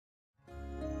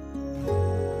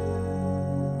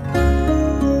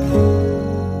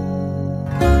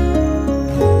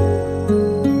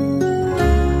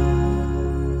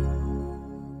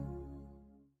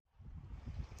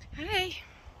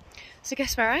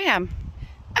guess where I am?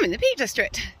 I'm in the Peak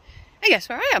District. And guess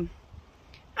where I am?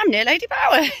 I'm near Lady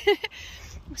Bower.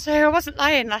 So I wasn't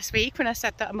lying last week when I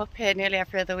said that I'm up here nearly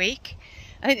every other week.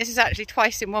 I think this is actually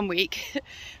twice in 1 week.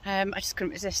 I just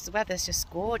couldn't resist. The weather's just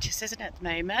gorgeous, isn't it, at the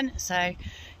moment? So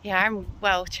yeah, I'm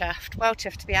well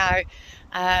chuffed to be out.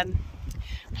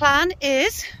 Plan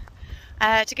is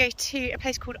to go to a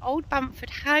place called Old Bamford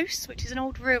House, which is an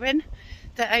old ruin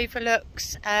that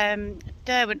overlooks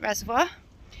Derwent Reservoir.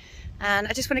 And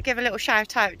I just want to give a little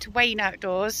shout out to Wayne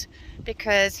Outdoors,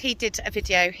 because he did a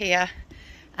video here,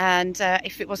 and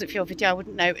if it wasn't for your video I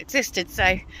wouldn't know it existed,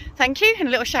 so thank you, and a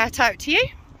little shout out to you.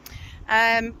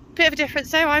 Bit of a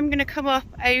difference though, I'm going to come up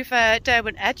over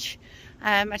Derwent Edge.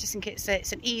 I just think it's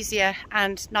an easier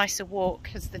and nicer walk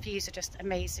because the views are just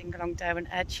amazing along Derwent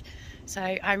Edge. So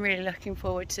I'm really looking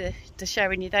forward to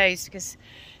showing you those, because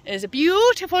it is a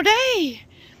beautiful day.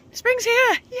 Spring's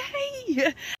here,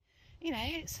 yay! You know,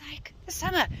 it's like the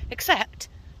summer, except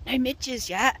no midges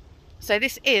yet. So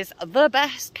this is the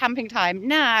best camping time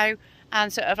now,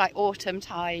 and sort of like autumn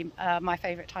time, my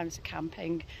favourite times for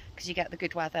camping, because you get the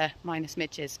good weather minus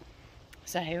midges.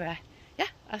 So yeah,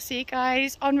 I'll see you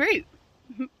guys en route.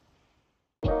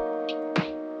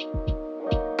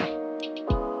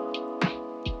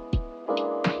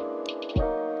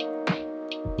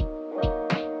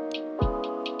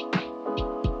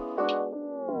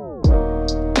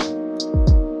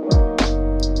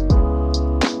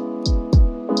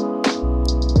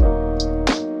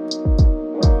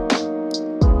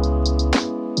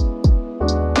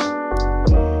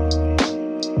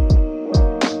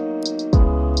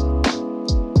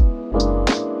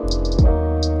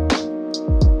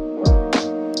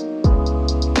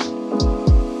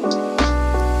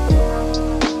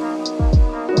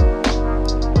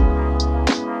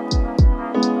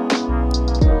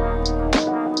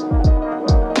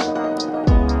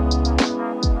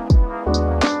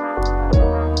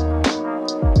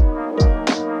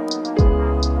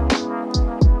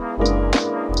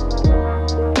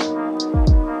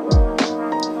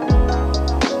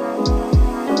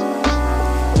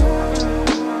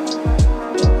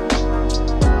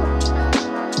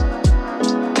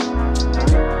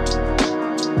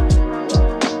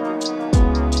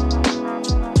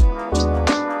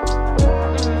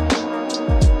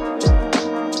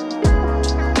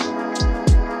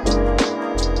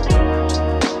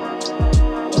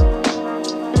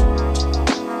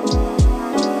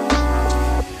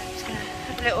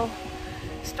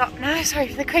 Sorry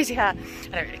for the crazy hair.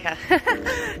 I don't really care.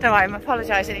 Don't worry, I'm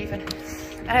apologising even.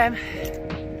 But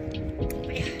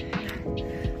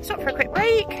yeah, stop for a quick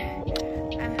break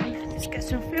and just get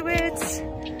some fluids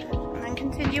and then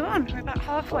continue on. We're about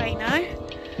halfway now,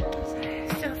 so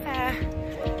still a fair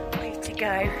way to go.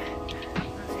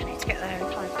 I need to get there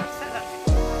in time for the setup.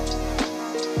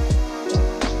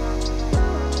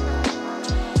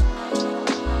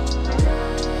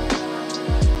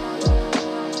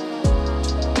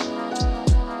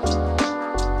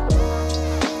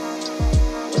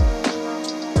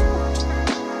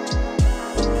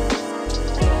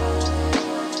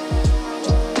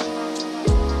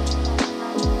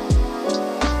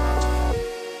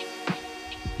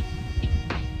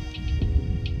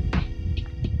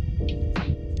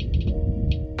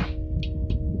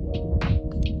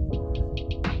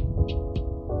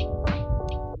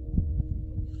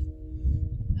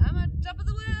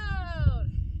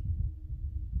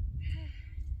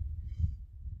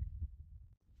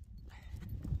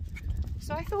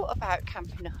 So I thought about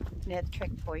camping up near the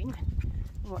trig point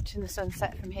and watching the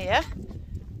sunset from here.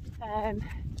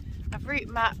 I've route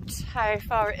mapped how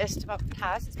far it is to Bamford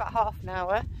House. It's about half an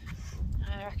hour.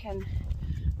 I reckon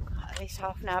at least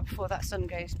half an hour before that sun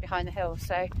goes behind the hill.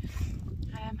 So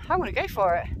I'm going to go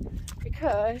for it,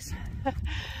 because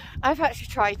I've actually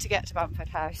tried to get to Bamford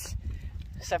House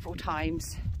several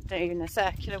times, doing a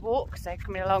circular walk, so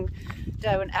coming along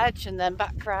Derwent Edge and then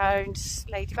back round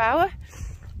Lady Bower.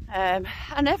 And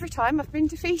every time I've been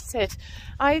defeated,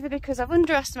 either because I've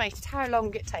underestimated how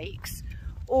long it takes,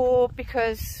 or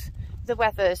because the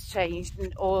weather's changed,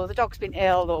 or the dog's been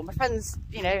ill, or my friend's,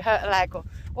 you know, hurt a leg, or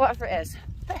whatever it is.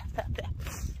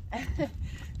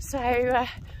 So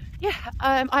yeah,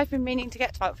 I've been meaning to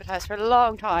get to Bamford House for a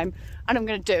long time, and I'm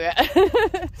going to do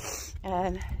it.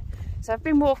 So I've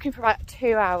been walking for about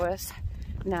 2 hours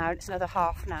now, and it's another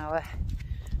half an hour.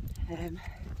 I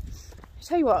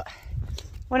tell you what,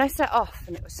 when I set off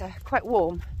and it was quite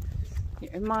warm,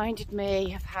 it reminded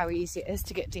me of how easy it is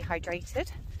to get dehydrated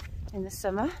in the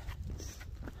summer.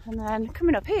 And then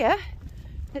coming up here,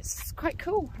 it's quite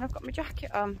cool, and I've got my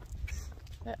jacket on.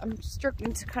 I'm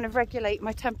struggling to kind of regulate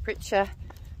my temperature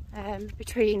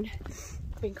between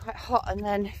being quite hot and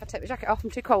then if I take the jacket off I'm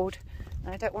too cold,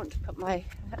 and I don't want to put my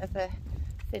other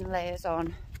thin layers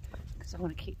on because I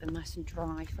want to keep them nice and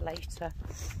dry for later.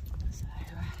 So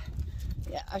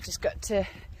yeah, I've just got to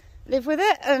live with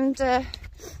it and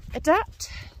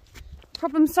adapt,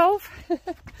 problem solve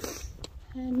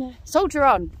and soldier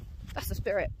on. That's the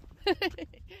spirit. So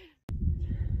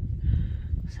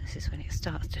this is when it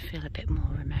starts to feel a bit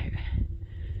more remote.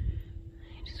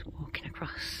 You're just walking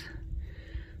across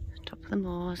the top of the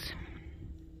moors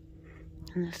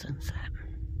and the sunset.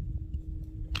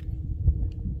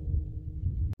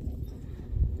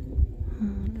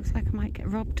 Oh, looks like I might get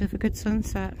robbed of a good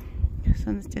sunset. The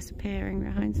sun's disappearing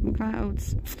behind some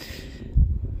clouds.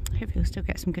 Hopefully we'll still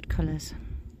get some good colours.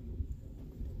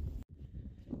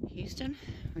 Houston,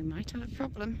 we might have a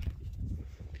problem.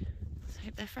 Let's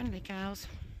hope they're friendly cows.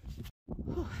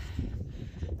 Whew.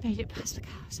 Made it past the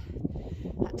cows.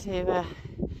 Had to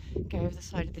go over the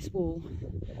side of this wall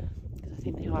because I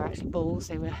think they are actually bulls.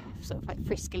 They were sort of like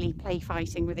friskily play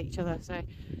fighting with each other. So,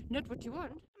 not what you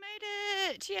want. Made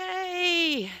it!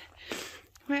 Yay!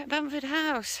 We're at Bamford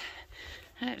House.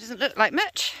 It doesn't look like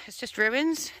much. It's just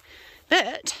ruins,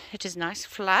 but it is nice,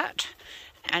 flat,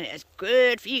 and it has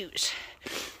good views.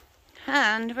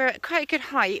 And we're at quite a good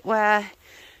height where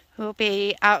we'll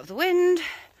be out of the wind.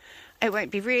 It won't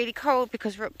be really cold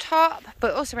because we're up top,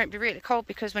 but it also won't be really cold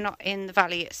because we're not in the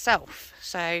valley itself.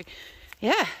 So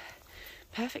yeah,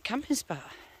 perfect camping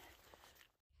spot.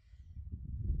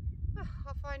 Oh,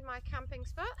 I'll find my camping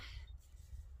spot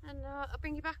and I'll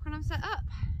bring you back when I'm set up.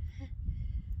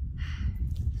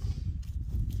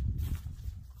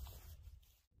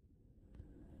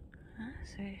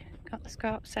 So got the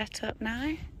Scarp set up now.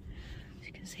 As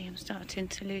you can see, I'm starting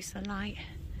to lose the light.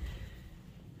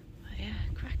 But yeah,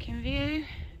 cracking view.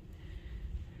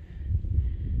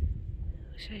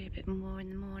 I'll show you a bit more in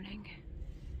the morning.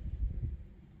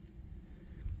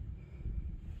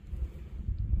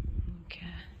 Okay.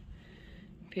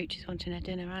 Pooch is wanting her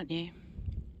dinner, aren't you?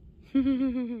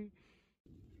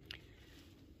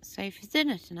 So for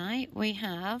dinner tonight we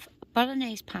have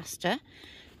bolognese pasta,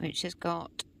 which has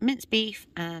got minced beef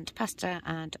and pasta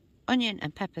and onion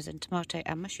and peppers and tomato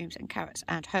and mushrooms and carrots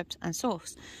and herbs and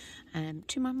sauce,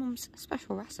 to my mum's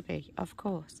special recipe, of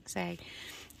course. So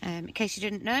in case you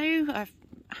didn't know, I've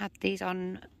had these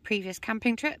on previous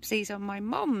camping trips. These are my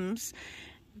mum's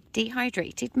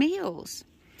dehydrated meals,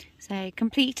 so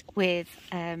complete with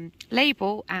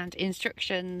label and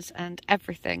instructions and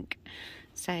everything.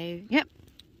 So yep,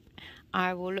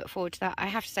 I will look forward to that. I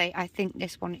have to say, I think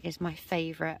this one is my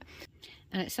favourite,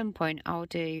 and at some point I'll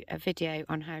do a video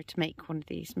on how to make one of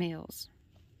these meals.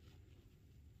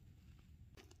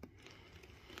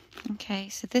 Okay,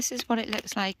 so this is what it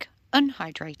looks like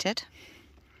unhydrated.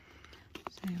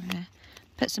 So I'm going to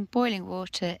put some boiling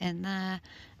water in there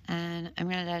and I'm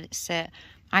going to let it sit.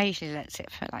 I usually let it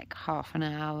sit for like half an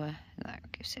hour.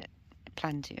 That gives it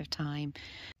plenty of time.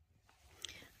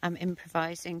 I'm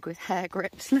improvising with hair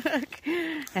grips, look,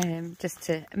 just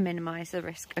to minimise the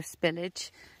risk of spillage.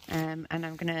 And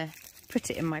I'm going to put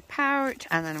it in my pouch,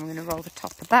 and then I'm going to roll the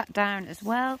top of that down as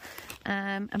well,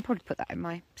 and probably put that in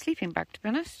my sleeping bag, to be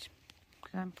honest,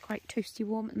 because I'm quite toasty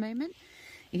warm at the moment.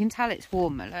 You can tell it's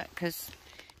warmer, look, because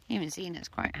even Zena's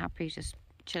quite happy just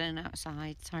chilling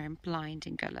outside. Sorry, I'm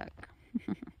blinding her, look.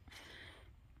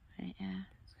 But yeah,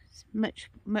 it's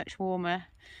much warmer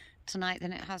tonight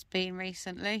than it has been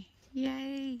recently.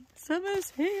 Yay,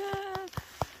 summer's here.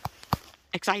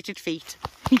 Excited feet.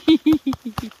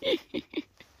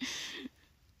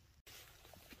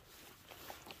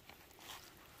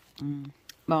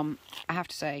 Mum, I have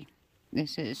to say,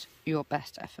 this is your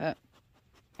best effort.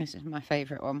 This is my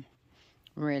favourite one.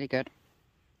 Really good.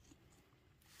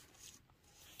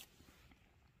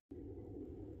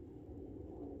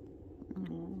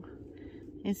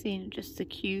 Is Zena just the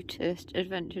cutest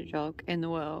adventure dog in the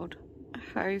world?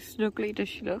 How snuggly does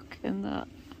she look in that?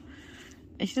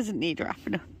 She doesn't need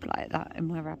wrapping up like that in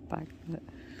my wrap bag, but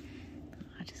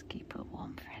I just keep her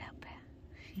warm for a little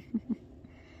bit.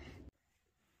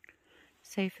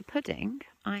 So for pudding,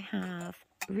 I have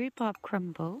rhubarb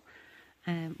crumble,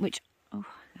 which, oh,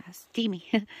 that's steamy.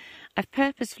 I've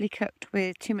purposefully cooked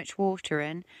with too much water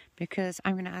in because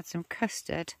I'm going to add some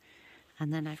custard.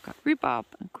 And then I've got rhubarb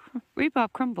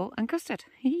crumble and custard.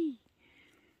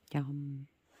 Yum.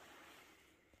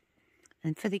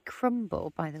 And for the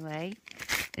crumble, by the way,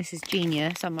 this is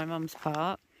genius on my mum's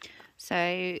part.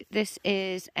 So this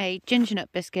is a ginger nut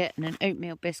biscuit and an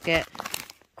oatmeal biscuit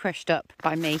crushed up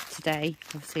by me today.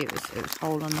 Obviously it was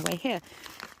whole on the way here.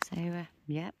 So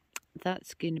yeah,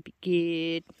 that's going to be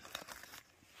good.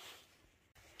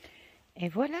 Et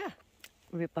voila!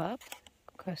 Rhubarb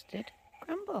custard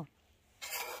crumble.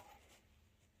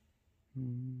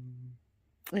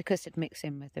 The custard mixed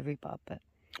in with the rhubarb, but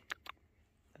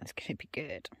that's going to be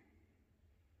good.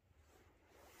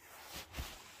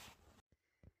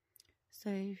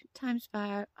 So time's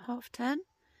about 10:30.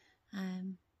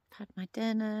 I've had my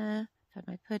dinner, I've had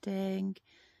my pudding,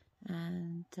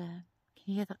 and can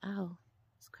you hear the owl?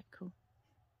 It's quite cool.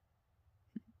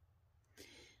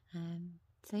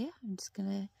 So yeah, I'm just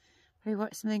gonna probably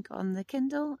watch something on the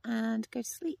Kindle and go to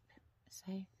sleep.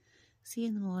 So see you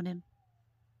in the morning.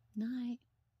 Night.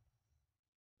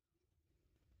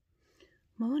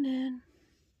 Morning.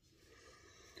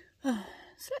 Oh,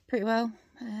 slept pretty well.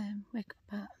 Woke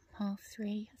up about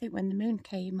 3:30. I think when the moon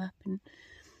came up and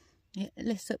it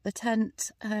lit up the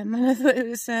tent, and I thought it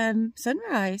was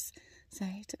sunrise. So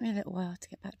it took me a little while to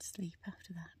get back to sleep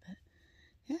after that, but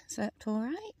yeah, slept all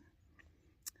right.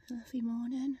 Lovely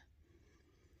morning.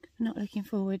 I'm not looking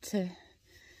forward to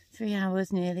 3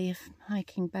 hours nearly of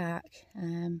hiking back,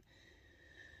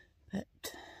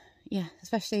 but yeah,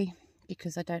 especially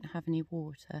because I don't have any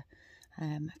water.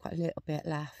 I've got a little bit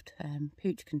left.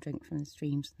 Pooch can drink from the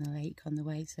streams and the lake on the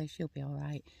way, so she'll be all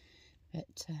right.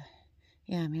 But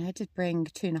yeah, I mean, I did bring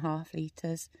 2.5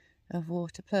 litres of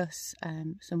water plus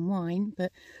some wine,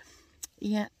 but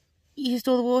yeah, used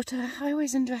all the water. I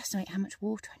always underestimate how much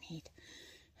water I need.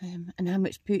 And how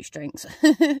much Pooch drinks.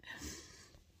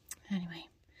 Anyway,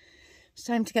 it's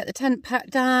time to get the tent packed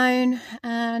down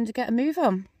and get a move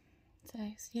on. So,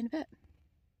 see you in a bit.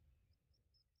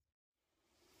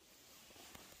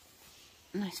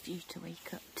 Nice view to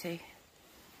wake up to.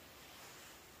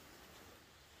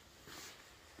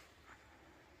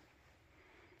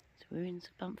 The ruins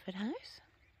of Bamford House.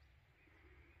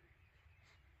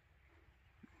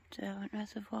 Derwent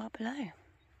Reservoir below.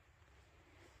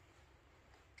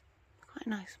 Quite a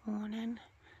nice morning.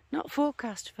 Not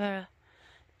forecast for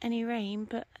any rain,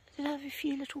 but I did have a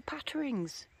few little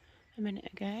patterings a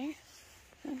minute ago.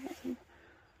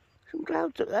 Some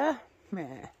clouds up there.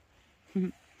 Yeah.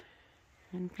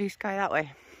 And blue sky that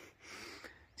way.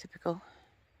 Typical.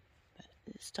 But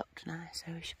it's stopped now,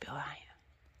 so we should be alright.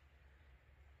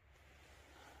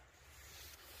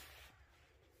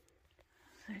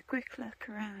 So a quick look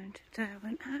around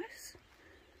Derwent House.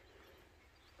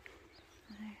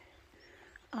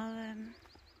 I'll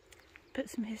put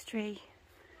some history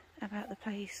about the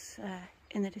place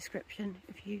in the description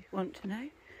if you want to know.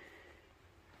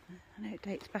 I know it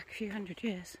dates back a few hundred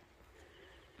years.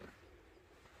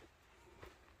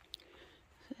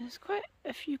 So there's quite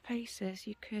a few places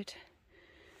you could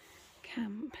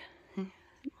camp.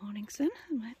 Morning sun,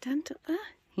 my tent up there.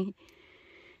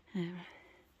 Yeah,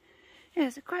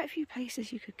 there's quite a few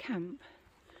places you could camp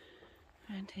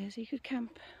around here. So you could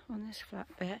camp on this flat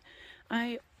bit.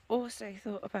 I also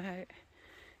thought about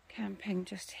camping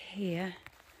just here.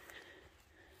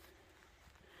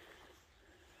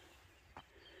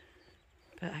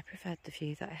 But I preferred the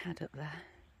view that I had up there.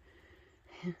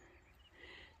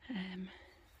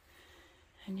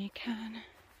 And you can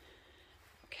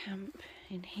camp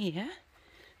in here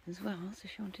as well, so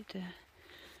if you wanted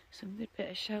some good bit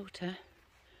of shelter,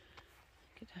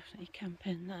 you could definitely camp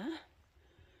in there.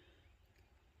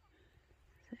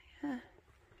 So yeah,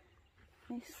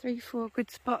 these 3-4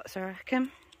 good spots I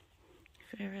reckon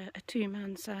for a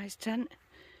 2-man size tent.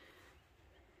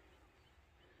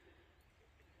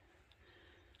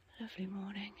 Lovely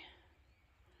morning.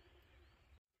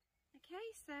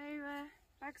 Okay, so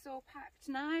bags all packed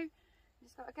now.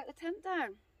 Just got to get the tent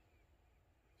down.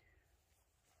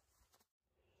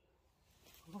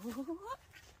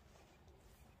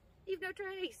 Leave no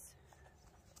trace.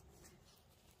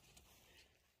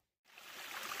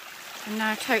 I'm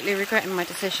now totally regretting my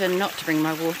decision not to bring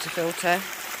my water filter.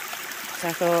 So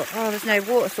I thought, oh, there's no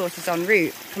water sources en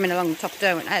route coming along the top of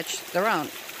Derwent Edge. There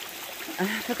aren't. I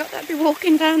forgot that I'd be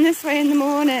walking down this way in the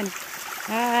morning.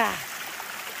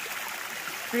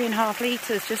 3.5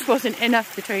 litres just wasn't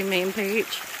enough between me and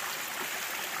Pooch.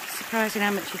 Surprising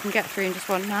how much you can get through in just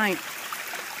one night.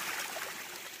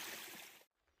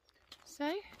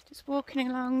 So, just walking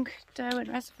along Derwent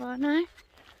Reservoir now.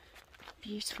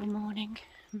 Beautiful morning.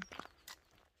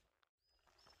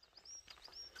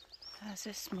 There's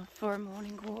this for a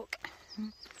morning walk.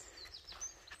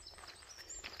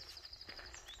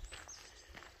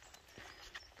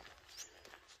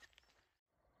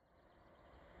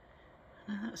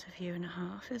 Now that's a 1.5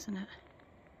 views, isn't it?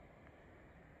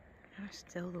 How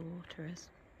still the water is.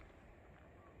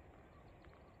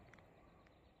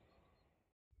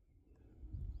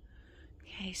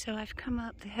 Okay, so I've come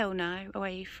up the hill now,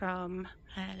 away from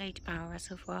Lady BOWER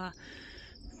Reservoir.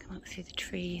 Come up through the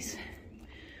trees.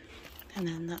 And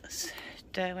then that's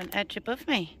Derwent Edge above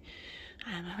me.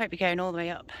 I won't be going all the way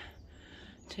up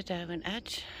to Derwent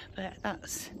Edge, but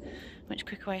that's a much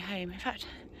quicker way home. In fact,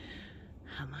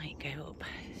 I might go up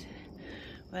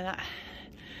where that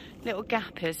little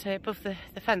gap is, so above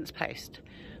the fence post.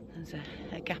 There's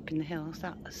a gap in the hills.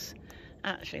 That's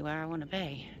actually where I want to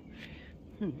be.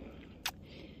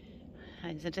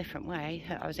 It's a different way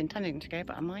that I was intending to go,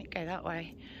 but I might go that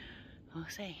way. We'll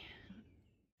see.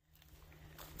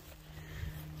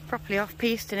 Properly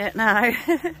off-piste in it now.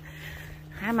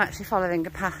 I'm actually following a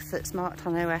path that's marked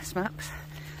on OS maps.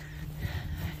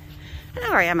 I know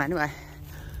where I am anyway.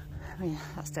 I mean,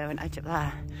 that's Derwent Edge up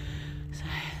there. So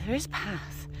there is a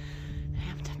path. I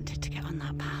am tempted to get on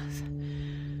that path.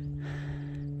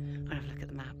 I'll have a look at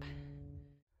the map.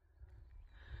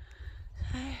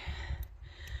 So,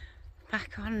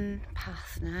 back on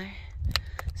path now.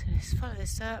 So let's follow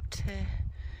this up to, I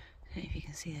don't know if you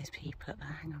can see those people up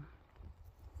there, hang on.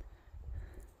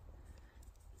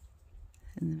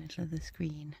 In the middle of the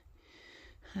screen.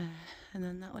 And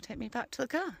then that will take me back to the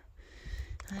car.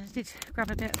 I did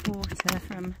grab a bit of water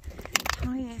from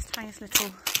tiniest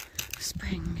little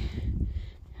spring.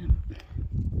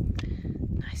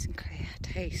 Nice and clear.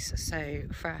 Tastes so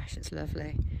fresh, it's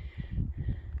lovely.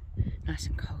 Nice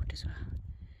and cold as well.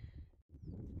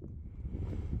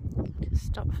 Just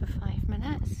stop for 5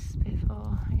 minutes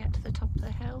before I get to the top of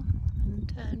the hill and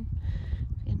turn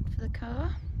in for the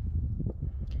car.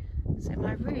 So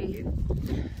my route,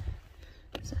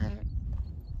 so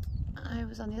I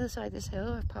was on the other side of this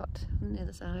hill, I've parked on the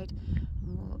other side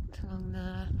and walked along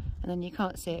there, and then you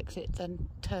can't see it because it then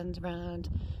turns around,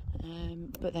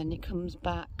 but then it comes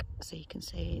back so you can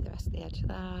see the rest of the edge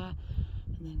there,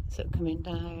 and then sort of coming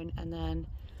down, and then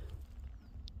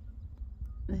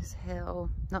this hill,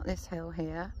 not this hill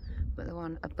here, but the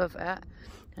one above it,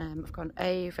 I've gone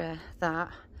over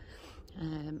that.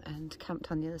 And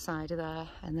camped on the other side of there,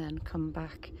 and then come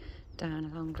back down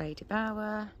along Lady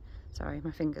BOWER. Sorry,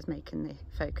 my finger's making the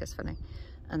focus funny.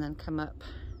 And then come up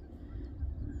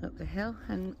the hill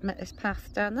and met this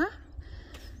path down there.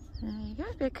 There you go,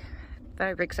 big,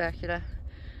 very big circular.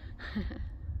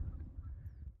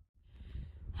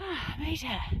 Made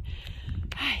it.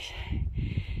 Right.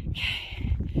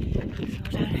 Okay. It's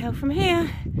all downhill from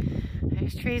here.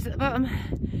 Those trees at the bottom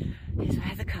is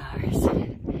where the car is.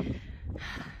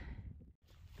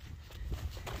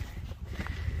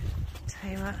 Tell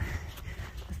you what,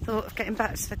 the thought of getting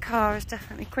back to the car has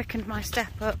definitely quickened my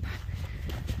step up.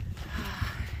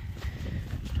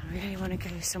 I really want to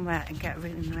go somewhere and get a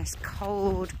really nice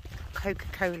cold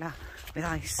Coca-Cola with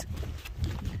ice.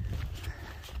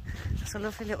 There's a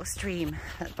lovely little stream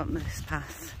at the bottom of this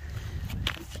path.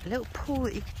 A little pool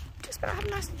that you can just about have a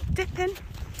nice dip in.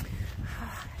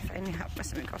 If I only had my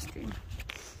swimming costume.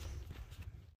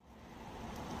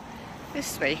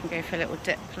 This is where you can go for a little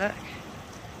dip, look.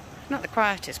 Not the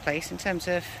quietest place in terms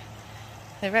of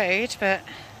the road, but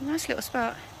a nice little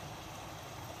spot.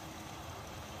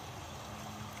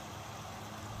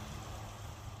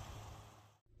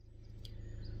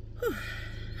 Whew.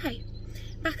 Hey,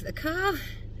 back at the car.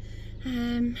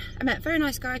 I met a very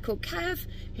nice guy called Kev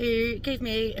who gave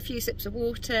me a few sips of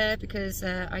water because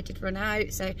I did run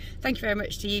out, so thank you very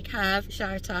much to you, Kev,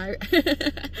 shout out.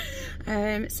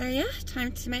 So yeah,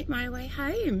 time to make my way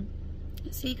home.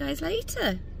 See you guys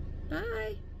later.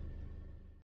 Bye.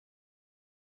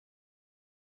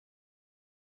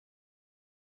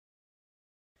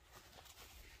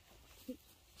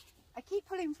 I keep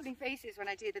pulling funny faces when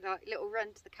I do the little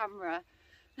run to the camera.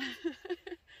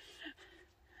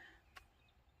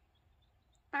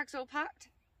 Bags all packed,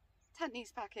 tent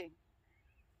needs packing.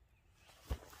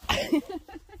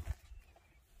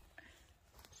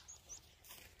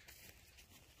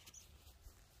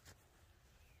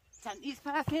 Tent needs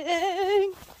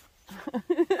packing.